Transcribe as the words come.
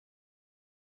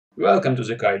Welcome to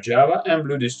the KITe Java and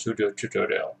Blu-Disc Studio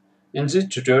tutorial. In this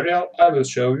tutorial, I will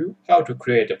show you how to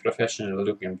create a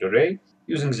professional-looking Blu-ray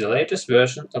using the latest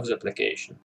version of the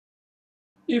application.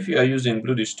 If you are using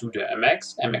Blu-Disc Studio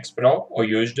MX, MX Pro or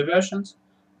UHD versions,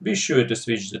 be sure to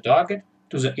switch the target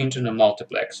to the internal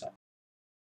multiplexer.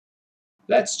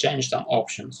 Let's change some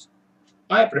options.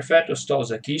 I prefer to store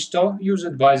the key store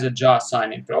used by the jar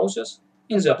signing process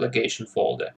in the application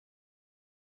folder.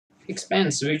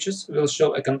 Expand switches will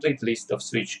show a complete list of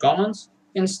switch commands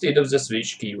instead of the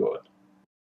switch keyword.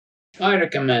 I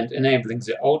recommend enabling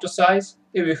the auto size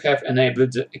if you have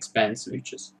enabled the expand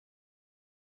switches.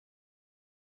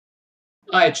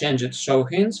 I changed show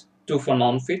hints to for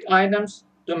non-fit items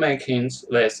to make hints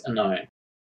less annoying.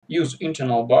 Use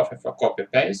internal buffer for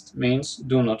copy-paste means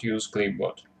do not use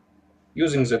clipboard.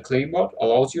 Using the clipboard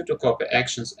allows you to copy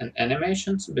actions and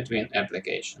animations between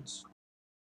applications.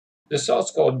 The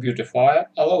source code beautifier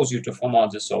allows you to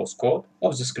format the source code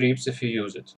of the scripts if you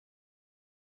use it.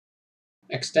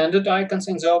 Extended icons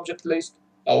in the object list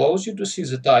allows you to see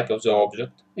the type of the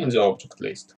object in the object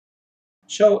list.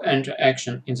 Show enter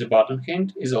action in the button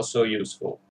hint is also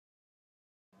useful.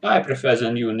 I prefer the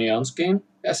new neon scheme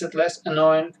as it's less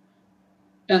annoying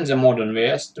and the modern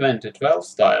VS 2012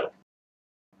 style.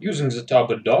 Using the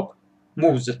tabbed dock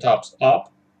moves the tabs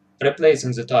up,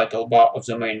 replacing the title bar of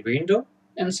the main window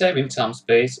and saving some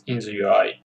space in the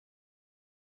UI.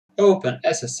 Open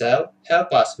SSL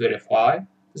helps us verify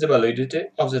the validity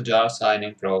of the jar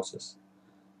signing process.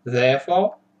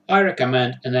 Therefore, I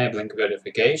recommend enabling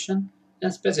verification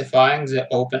and specifying the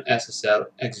OpenSSL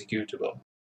executable.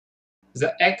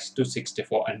 The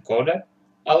X264 encoder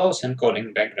allows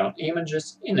encoding background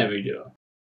images in a video.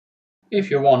 If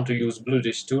you want to use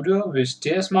Blu-Disc Studio with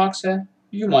tsMaxer,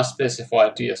 you must specify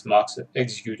tsMaxer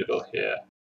executable here.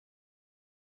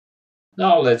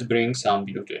 Now let's bring some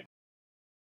beauty.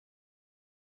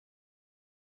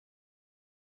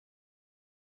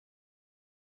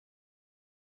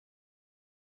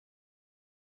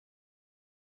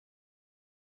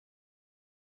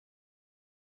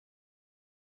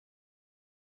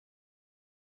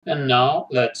 And now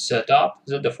let's set up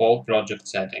the default project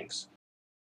settings.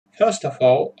 First of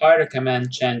all, I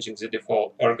recommend changing the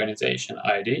default organization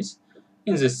IDs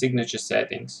in the signature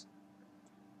settings.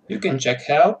 You can check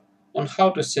help on how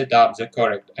to set up the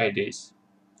correct IDs.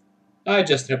 I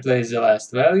just replace the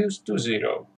last values to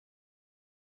 0.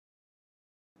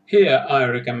 Here I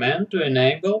recommend to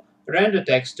enable render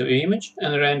text to image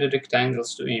and render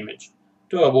rectangles to image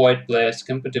to avoid players'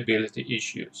 compatibility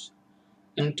issues.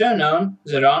 And turn on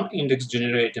the Run Index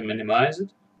Generator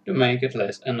Minimized to make it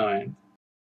less annoying.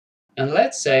 And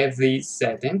let's save these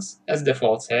settings as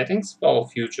default settings for all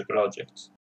future projects.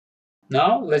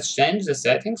 Now let's change the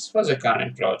settings for the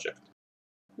current project.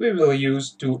 We will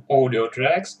use 2 audio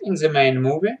tracks in the main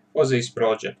movie for this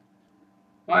project.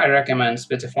 I recommend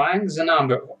specifying the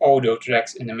number of audio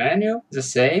tracks in the menu the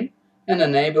same and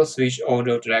enable switch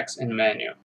audio tracks in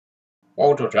menu.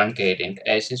 Auto-truncating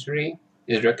AC3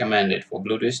 is recommended for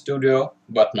Blu-Disc Studio,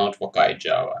 but not for KITe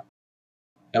Java.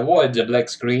 Avoid the black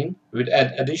screen with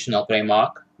add additional play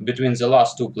mark between the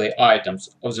last 2 play items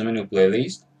of the menu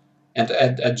playlist and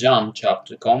add a jump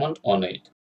chapter command on it.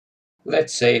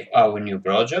 Let's save our new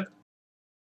project.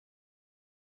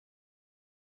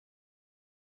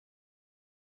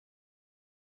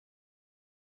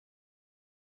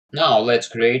 Now let's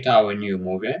create our new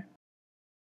movie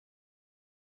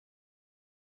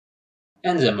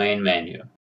and the main menu.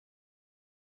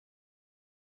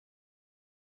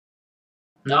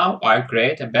 Now I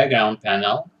create a background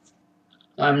panel.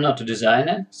 I'm not a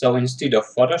designer, so instead of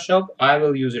Photoshop, I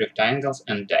will use rectangles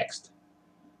and text.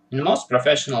 In most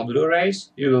professional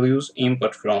Blu-rays, you will use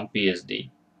import from PSD.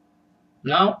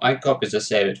 Now I copy the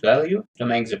saved value to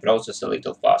make the process a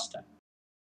little faster.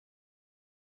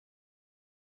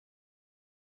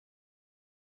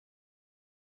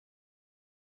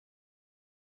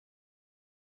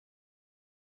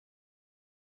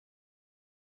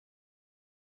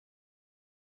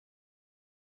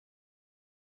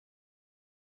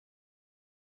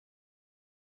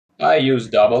 I use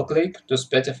double-click to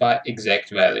specify exact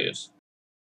values.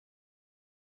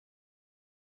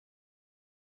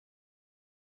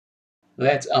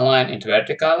 Let's align it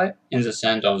vertically in the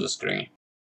center of the screen.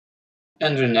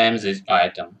 And rename this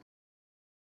item.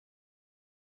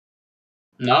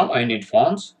 Now I need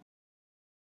fonts.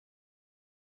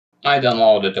 I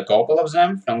downloaded a couple of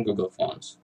them from Google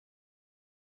Fonts.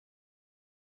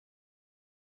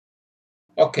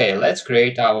 Okay, let's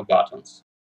create our buttons.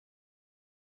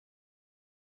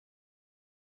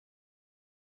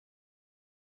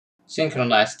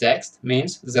 Synchronized text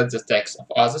means that the text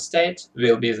of other states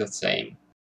will be the same.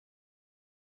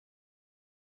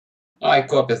 I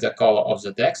copy the color of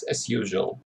the text as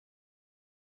usual.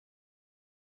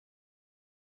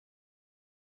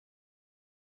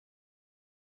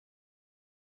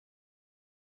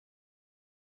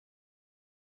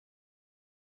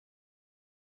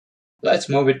 Let's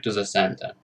move it to the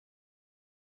center.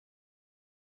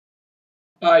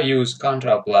 I use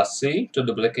Ctrl+C to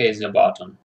duplicate the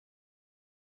button.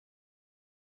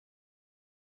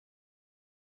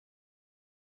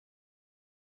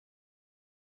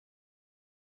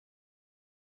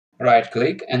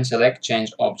 Right-click and select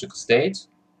Change Object States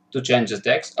to change the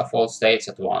text of all states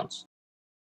at once.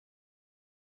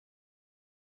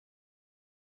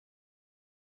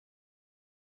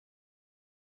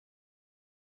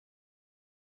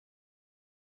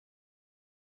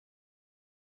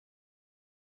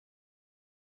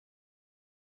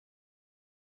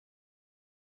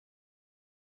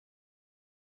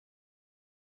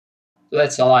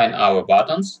 Let's align our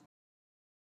buttons.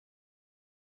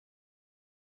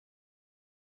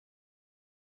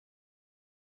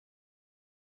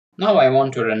 Now I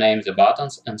want to rename the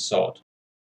buttons and sort.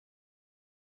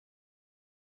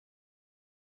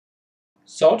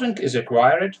 Sorting is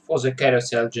required for the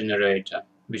carousel generator,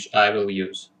 which I will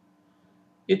use.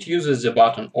 It uses the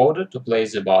button order to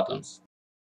place the buttons.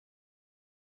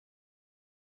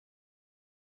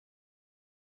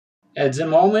 At the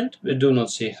moment, we do not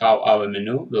see how our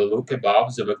menu will look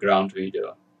above the background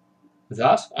video.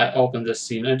 Thus, I open the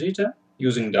scene editor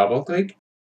using double-click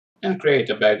and create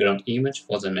a background image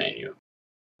for the menu.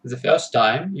 The first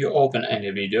time you open any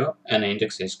video, an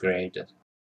index is created.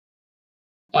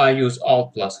 I use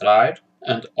Alt+right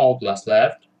and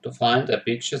Alt+left to find a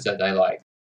picture that I like.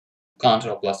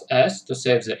 Ctrl+S to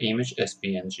save the image as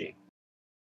PNG.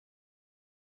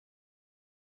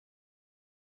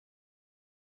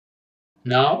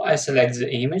 Now I select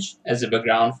the image as the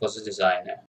background for the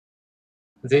designer.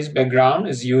 This background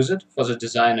is used for the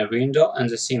designer window and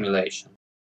the simulation,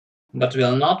 but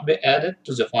will not be added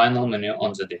to the final menu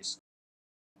on the disk.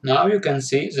 Now you can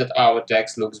see that our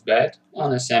text looks bad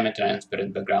on a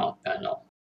semi-transparent background panel.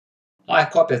 I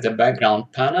copy the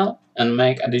background panel and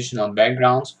make additional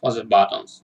backgrounds for the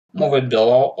buttons. Move it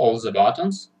below all the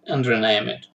buttons and rename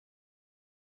it.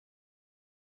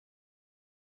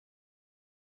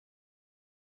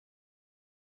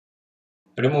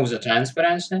 Remove the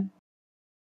transparency.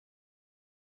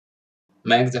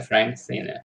 Make the frame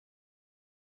thinner.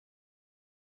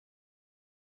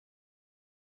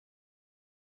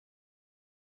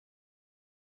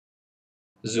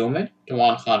 Zoom it to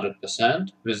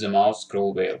 100% with the mouse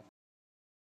scroll wheel.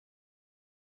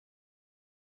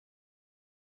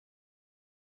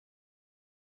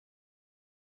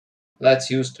 Let's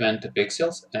use 20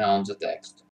 pixels around the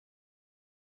text.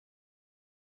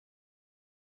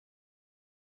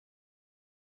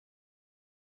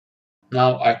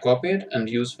 Now I copy it and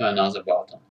use for another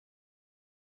button.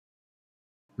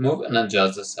 Move and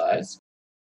adjust the size.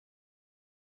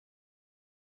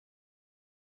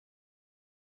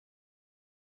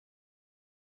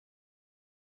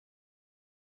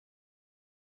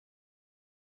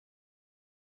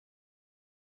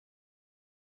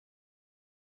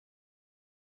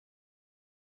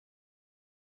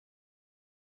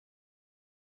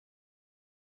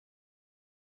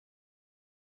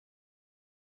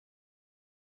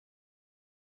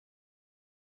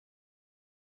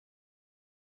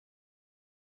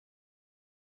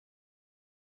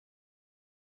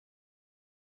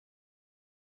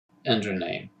 And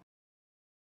rename.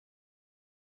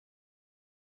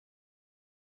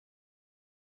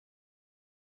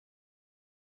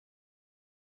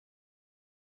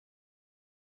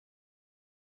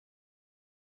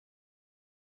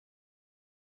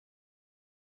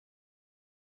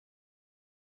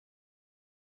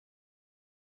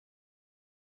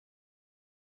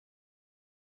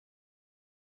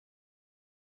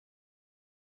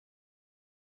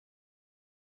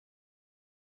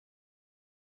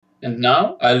 And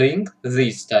now I link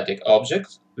these static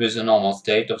objects with the normal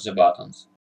state of the buttons.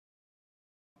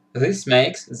 This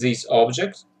makes these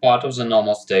objects part of the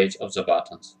normal state of the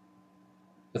buttons.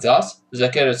 Thus, the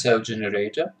carousel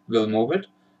generator will move it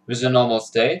with the normal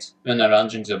state when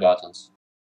arranging the buttons.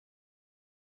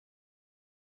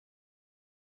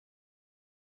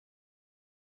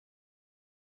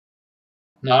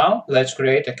 Now, let's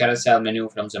create a carousel menu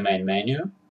from the main menu.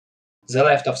 The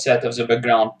left offset of the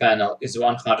background panel is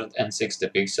 160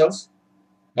 pixels,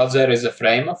 but there is a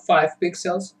frame of 5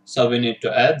 pixels, so we need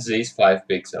to add these 5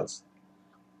 pixels.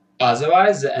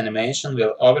 Otherwise, the animation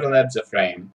will overlap the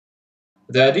frame.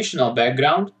 The additional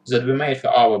background that we made for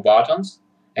our buttons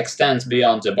extends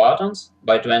beyond the buttons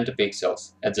by 20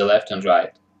 pixels at the left and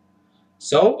right.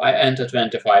 So I enter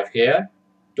 25 here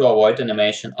to avoid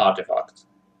animation artifacts.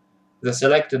 The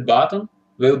selected button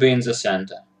will be in the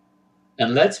center.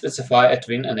 And let's specify a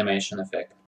twin animation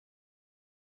effect.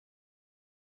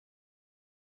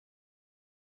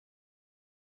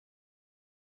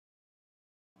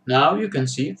 Now you can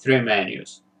see 3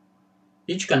 menus.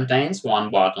 Each contains one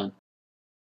button.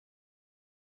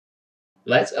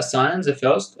 Let's assign the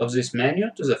first of this menu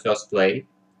to the first play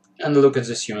and look at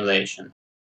the simulation.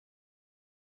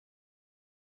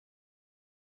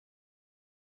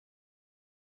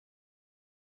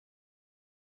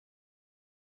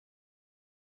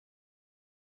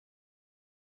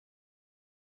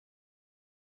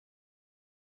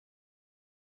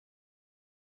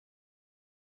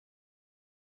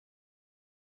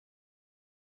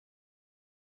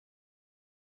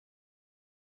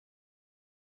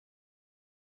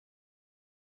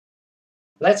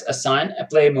 Let's assign a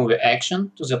play movie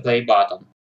action to the play button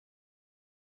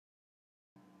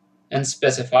and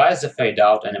specify the fade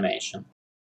out animation.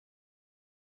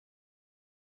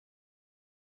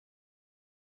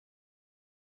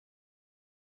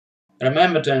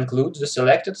 Remember to include the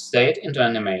selected state into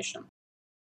animation.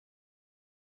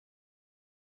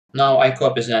 Now I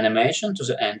copy the animation to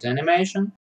the end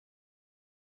animation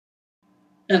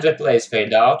and replace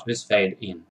fade out with fade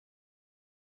in.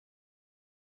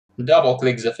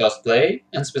 Double-click the first play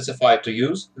and specify to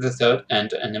use the third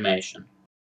enter animation.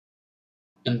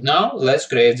 And now let's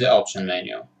create the option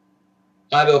menu.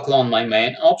 I will clone my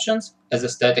main options as a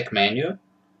static menu,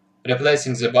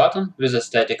 replacing the button with a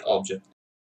static object.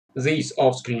 These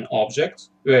off-screen objects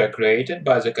were created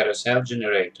by the carousel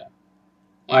generator.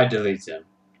 I delete them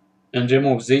and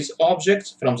remove these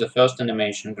objects from the first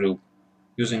animation group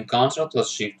using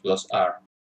Ctrl+Shift+R.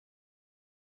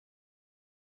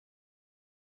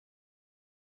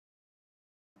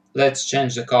 Let's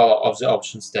change the color of the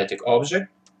option static object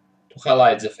to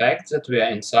highlight the fact that we are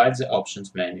inside the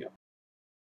options menu.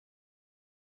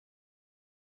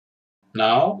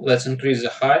 Now let's increase the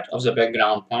height of the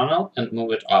background panel and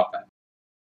move it up.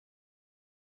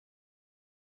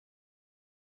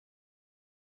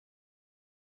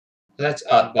 Let's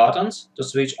add buttons to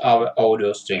switch our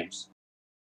audio streams.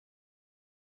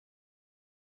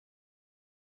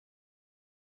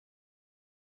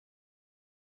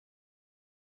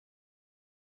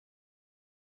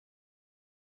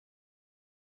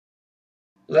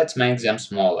 Let's make them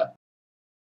smaller.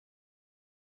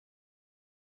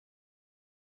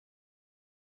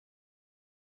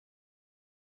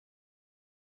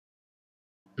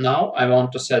 Now I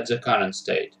want to set the current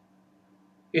state.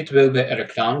 It will be a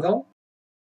rectangle.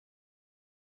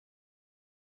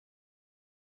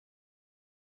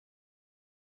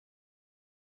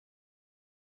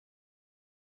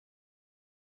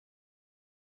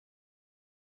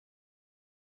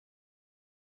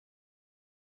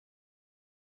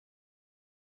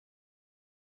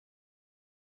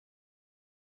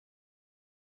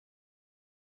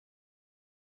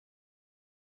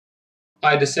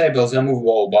 I disable the Move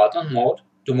Wall button mode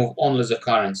to move only the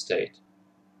current state.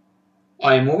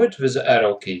 I move it with the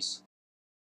arrow keys.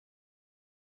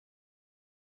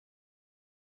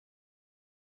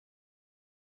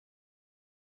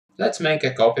 Let's make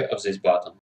a copy of this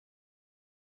button.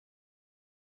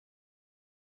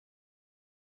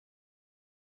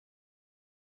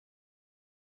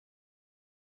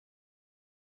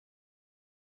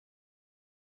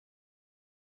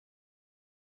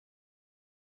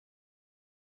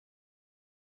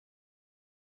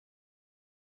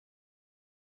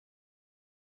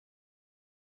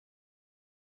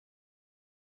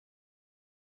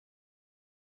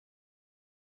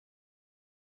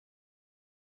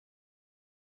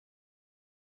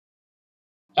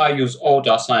 I use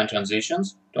Auto Assign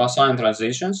Transitions to assign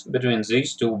transitions between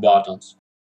these two buttons.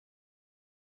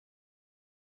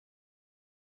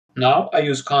 Now I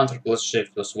use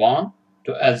Ctrl+Shift+1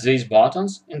 to add these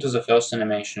buttons into the first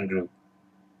animation group,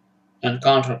 and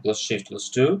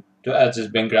Ctrl+Shift+2 to add this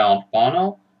background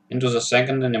panel into the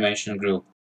second animation group.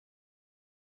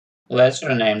 Let's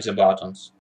rename the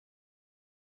buttons.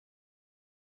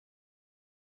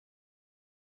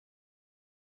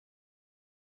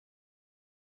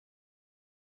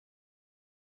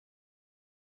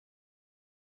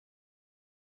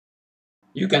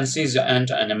 You can see the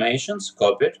enter animations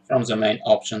copied from the main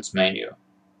options menu.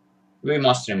 We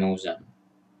must remove them.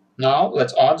 Now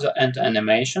let's add the enter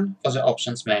animation for the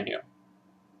options menu.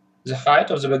 The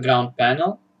height of the background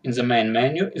panel in the main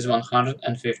menu is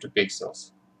 150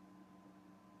 pixels.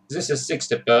 This is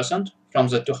 60% from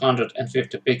the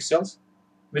 250 pixels,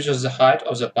 which is the height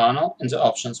of the panel in the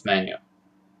Options menu.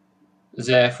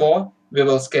 Therefore, we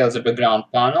will scale the background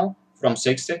panel from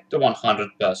 60 to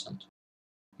 100%.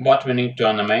 But we need to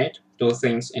animate two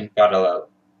things in parallel.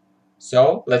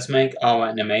 So let's make our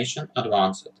animation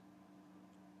advanced.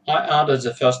 I added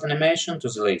the first animation to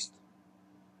the list.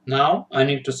 Now I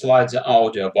need to slide the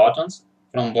audio buttons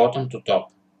from bottom to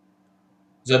top.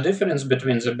 The difference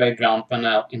between the background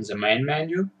panel in the main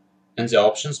menu and the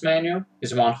Options menu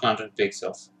is 100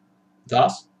 pixels.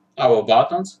 Thus, our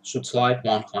buttons should slide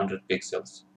 100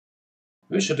 pixels.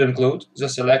 We should include the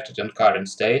selected and current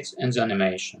states in the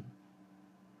animation.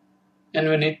 And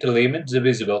we need to limit the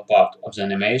visible part of the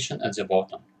animation at the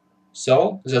bottom,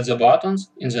 so that the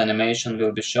buttons in the animation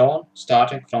will be shown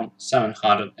starting from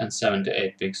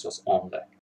 778 pixels only.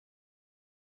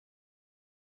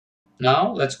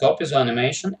 Now let's copy the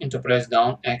animation into press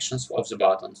down actions of the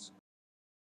buttons.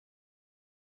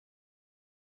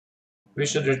 We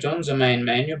should return the main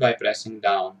menu by pressing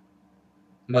down,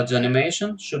 but the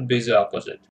animation should be the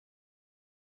opposite.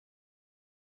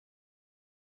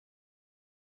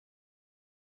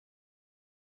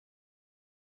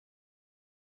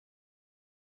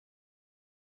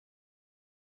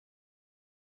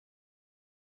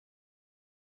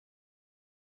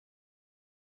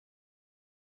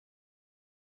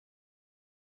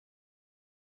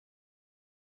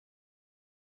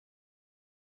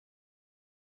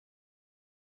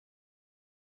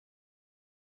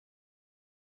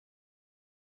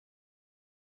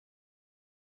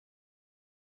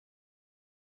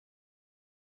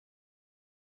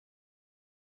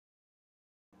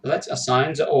 Let's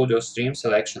assign the audio stream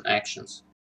selection actions.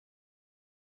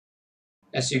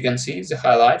 As you can see, the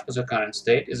highlight for the current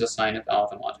state is assigned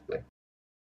automatically.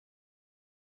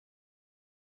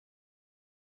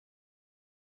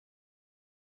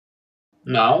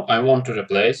 Now I want to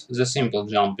replace the simple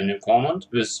jump menu command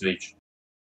with switch.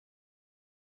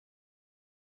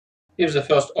 If the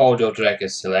first audio track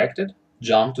is selected,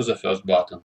 jump to the first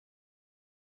button.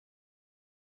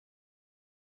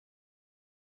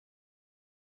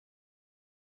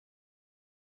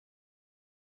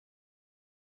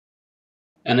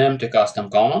 An empty custom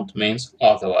command means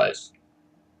otherwise.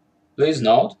 Please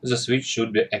note the switch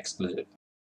should be exclusive.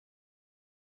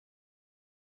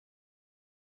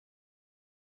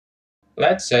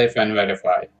 Let's save and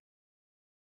verify.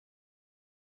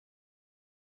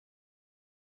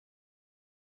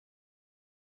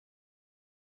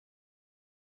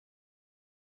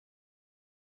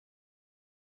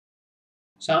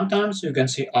 Sometimes you can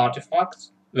see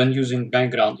artifacts when using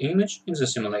background image in the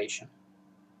simulation.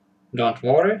 Don't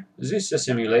worry, this is a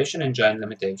simulation engine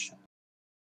limitation.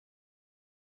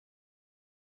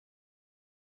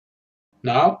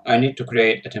 Now I need to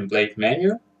create a template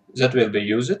menu that will be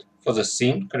used for the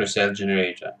scene carousel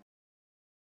generator.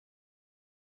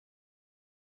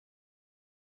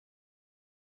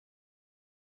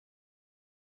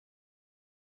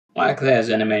 I clear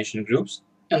the animation groups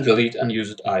and delete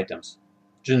unused items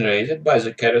generated by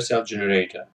the carousel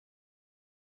generator.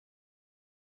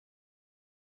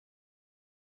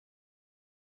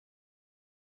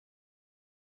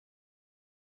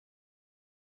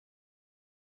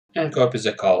 And copy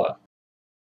the color.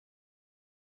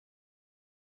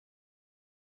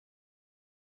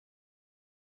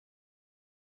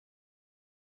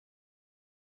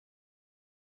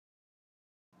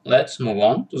 Let's move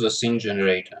on to the scene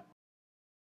generator.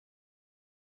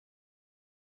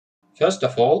 First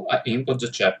of all, I input the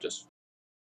chapters.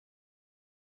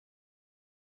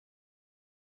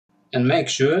 And make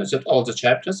sure that all the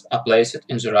chapters are placed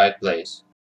in the right place.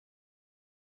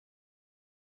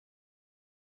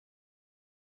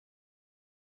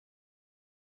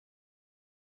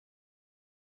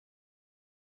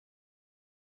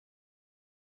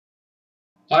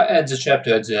 I add the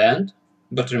chapter at the end,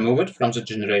 but remove it from the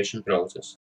generation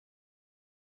process.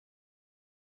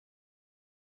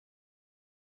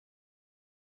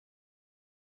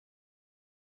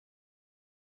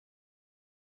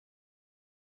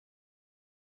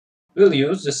 We'll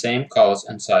use the same colors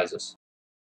and sizes.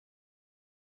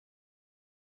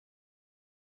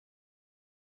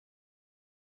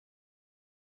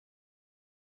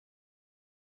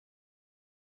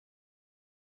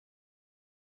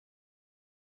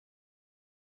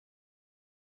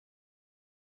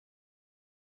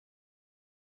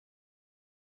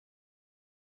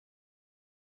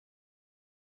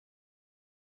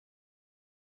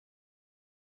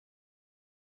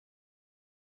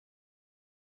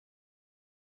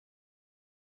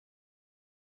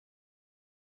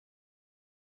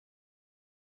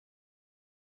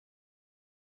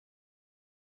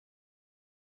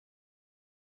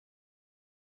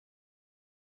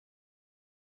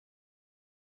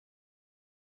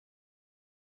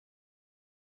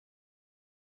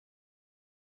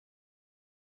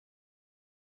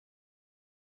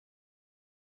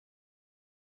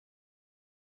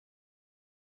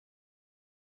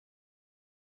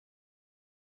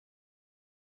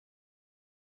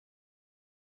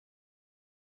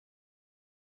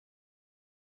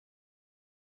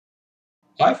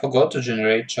 I forgot to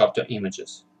generate chapter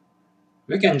images.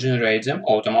 We can generate them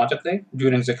automatically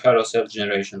during the carousel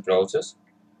generation process,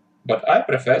 but I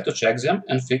prefer to check them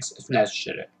and fix if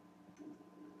necessary.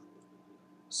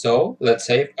 So let's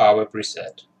save our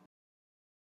preset.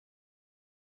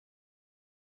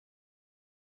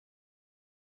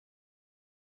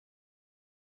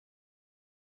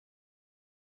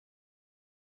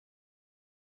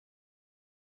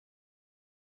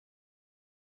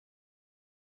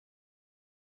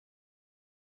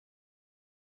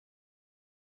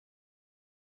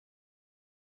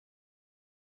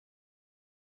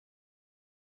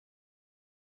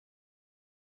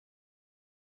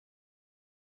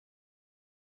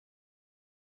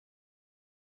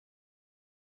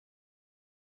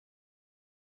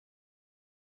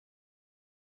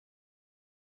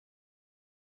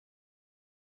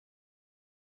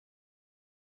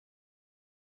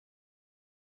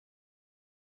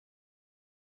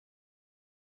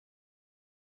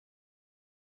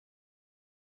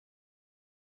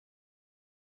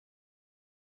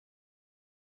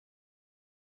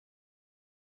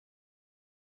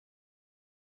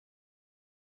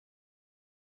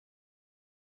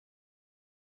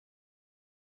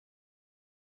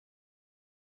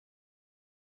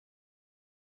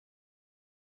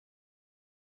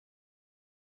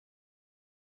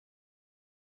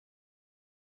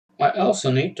 I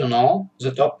also need to know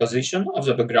the top position of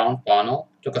the background panel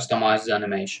to customize the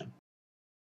animation.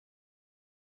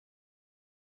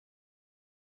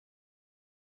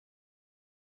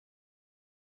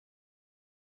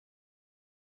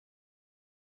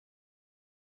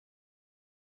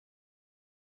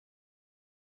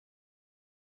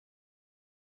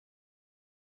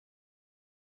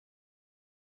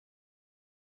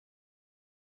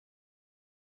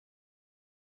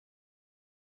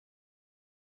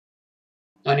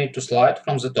 I need to slide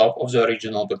from the top of the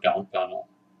original background panel.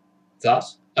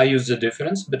 Thus, I use the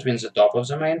difference between the top of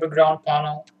the main background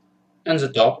panel and the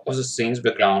top of the scene's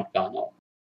background panel.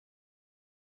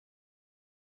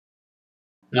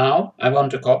 Now I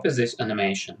want to copy this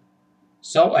animation,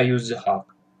 so I use the hack,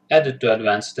 Edit to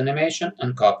Advanced Animation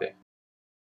and Copy.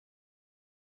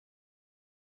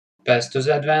 Paste to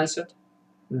the Advanced,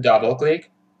 double-click,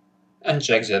 and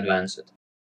check the Advanced.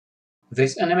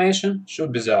 This animation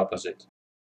should be the opposite.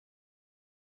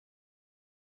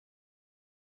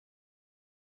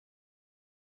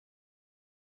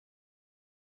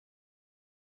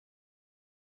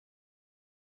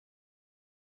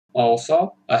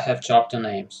 Also, I have chapter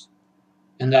names,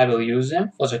 and I will use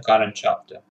them for the current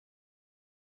chapter.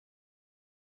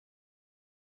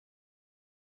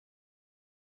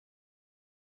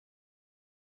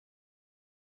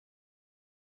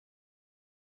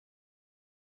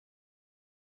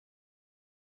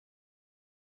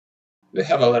 We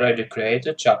have already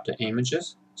created chapter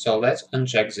images, so let's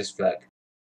uncheck this flag.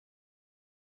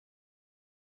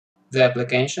 The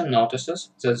application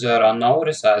notices that there are no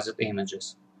resized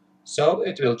images, so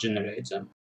it will generate them.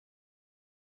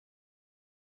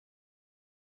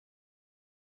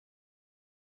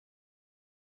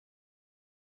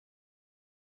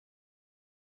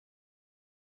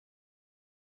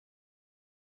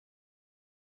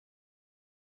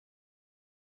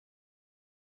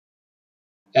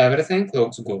 Everything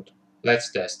looks good.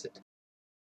 Let's test it.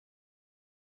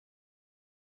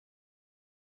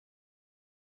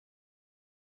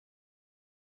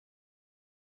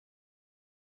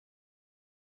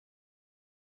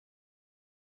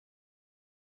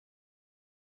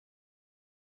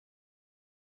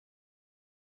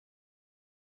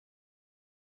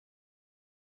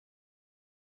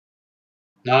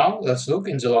 Now let's look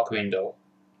in the log window.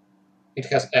 It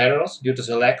has errors due to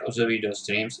the lack of the video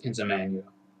streams in the menu.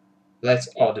 Let's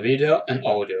add video and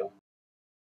audio.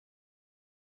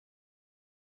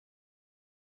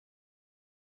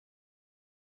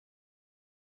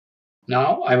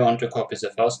 Now I want to copy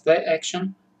the first play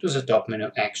action to the top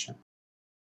menu action.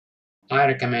 I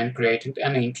recommend creating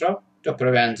an intro to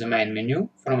prevent the main menu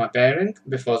from appearing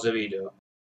before the video.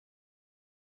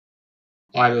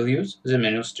 I will use the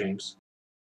menu streams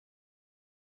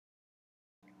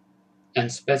and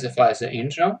specify the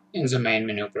intro in the main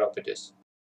menu properties.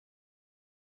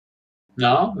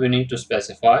 Now we need to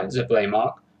specify the play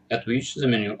mark at which the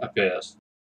menu appears.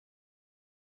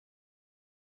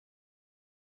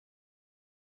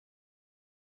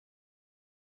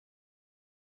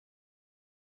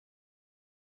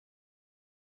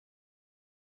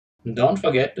 Don't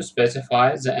forget to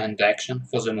specify the end action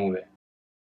for the movie.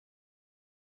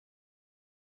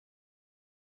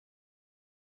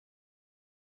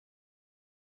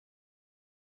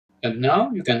 And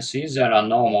now you can see there are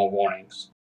no more warnings.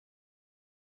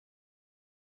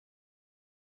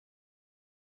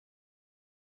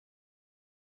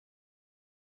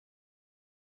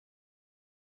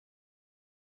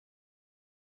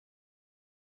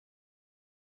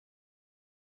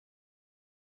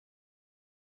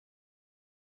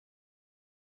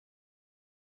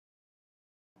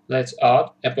 Let's add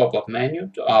a pop-up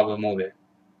menu to our movie.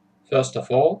 First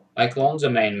of all, I clone the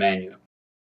main menu.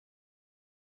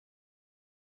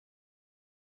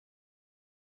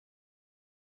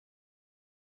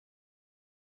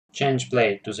 Change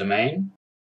play to the main.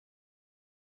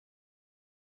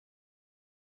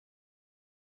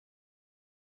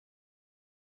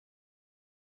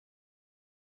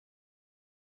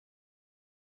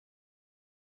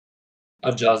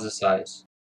 Adjust the size.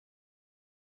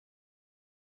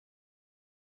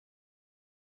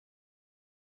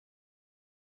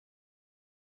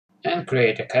 And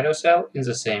create a carousel in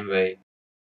the same way.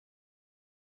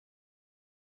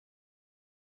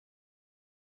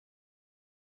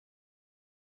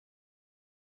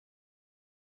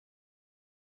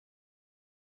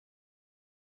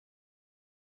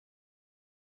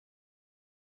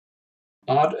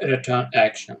 Add a return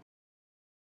action.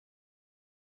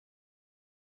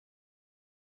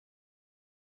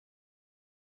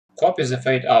 Copy the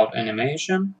fade out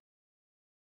animation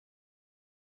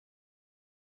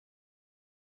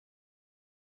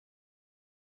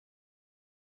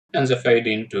and the fade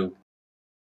in too.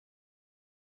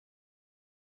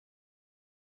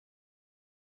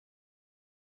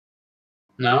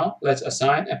 Now let's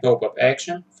assign a pop-up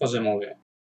action for the movie.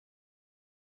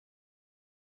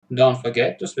 Don't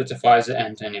forget to specify the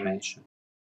end animation.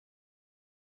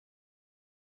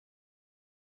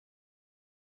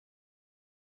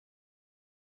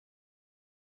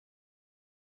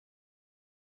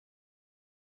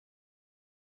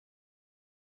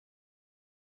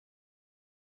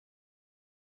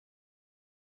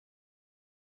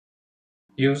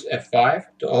 Use F5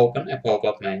 to open a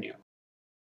pop-up menu.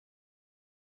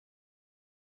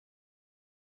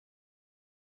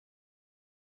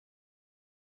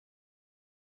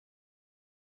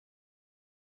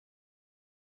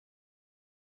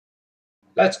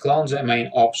 Let's clone the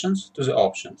main options to the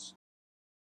options.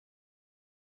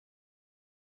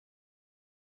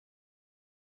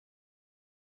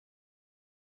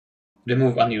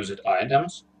 Remove unused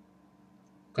items.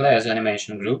 Clear the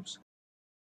animation groups.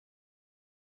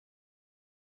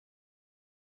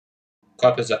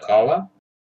 Copy the color.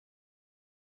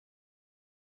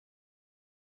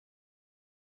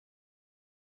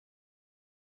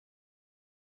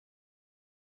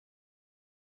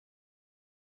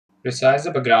 Resize the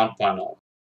background panel.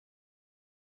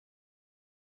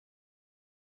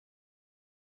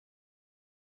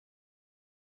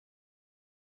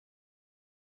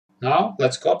 Now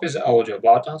let's copy the audio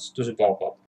buttons to the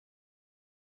pop-up.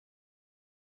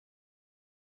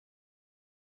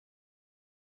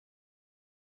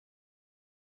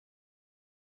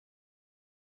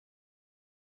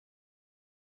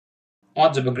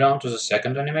 Add the background to the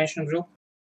second animation group.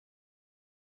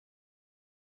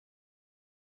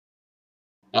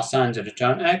 Assign the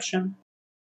return action.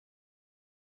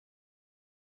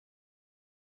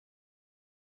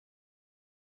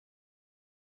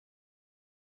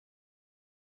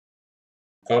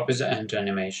 Copy the end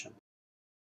animation.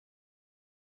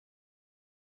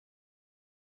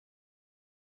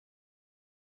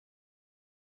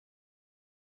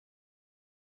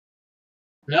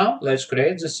 Now let's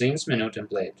create the scenes menu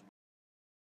template.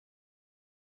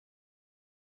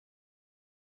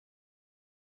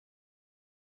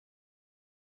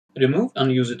 Remove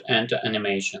unused enter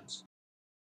animations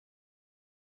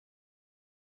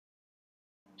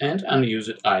and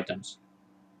unused items.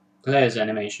 Clear the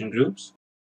animation groups.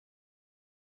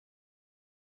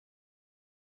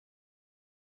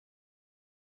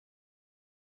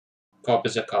 Copy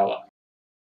the color.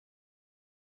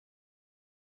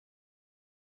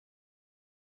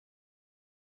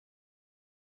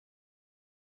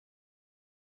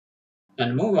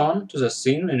 And move on to the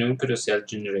scene menu carousel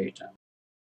generator.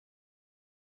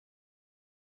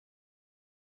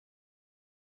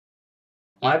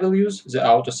 I will use the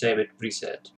autosave it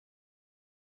preset.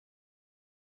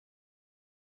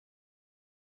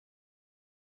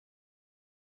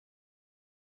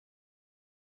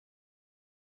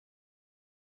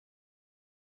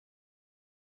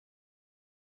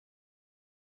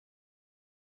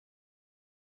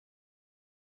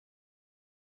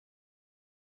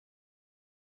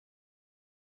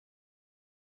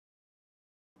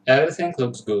 Everything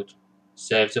looks good.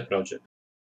 Save the project.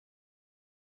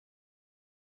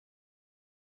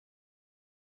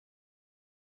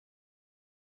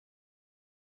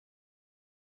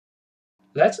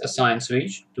 Let's assign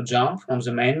switch to jump from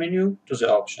the main menu to the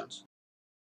options.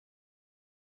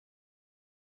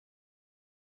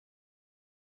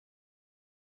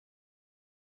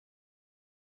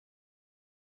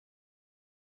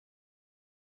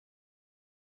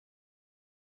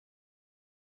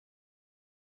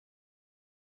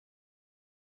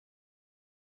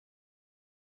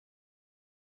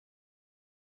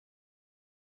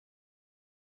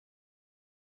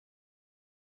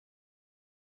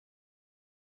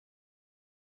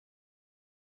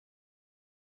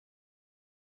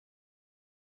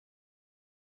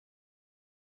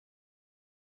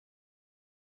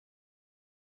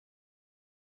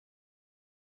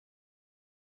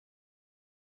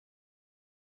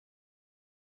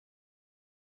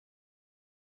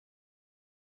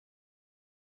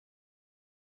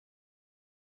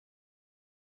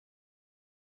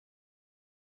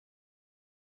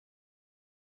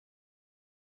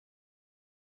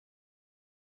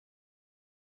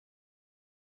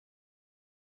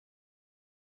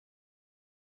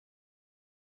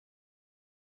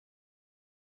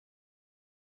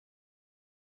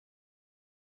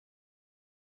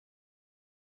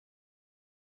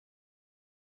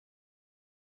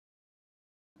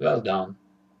 Well done!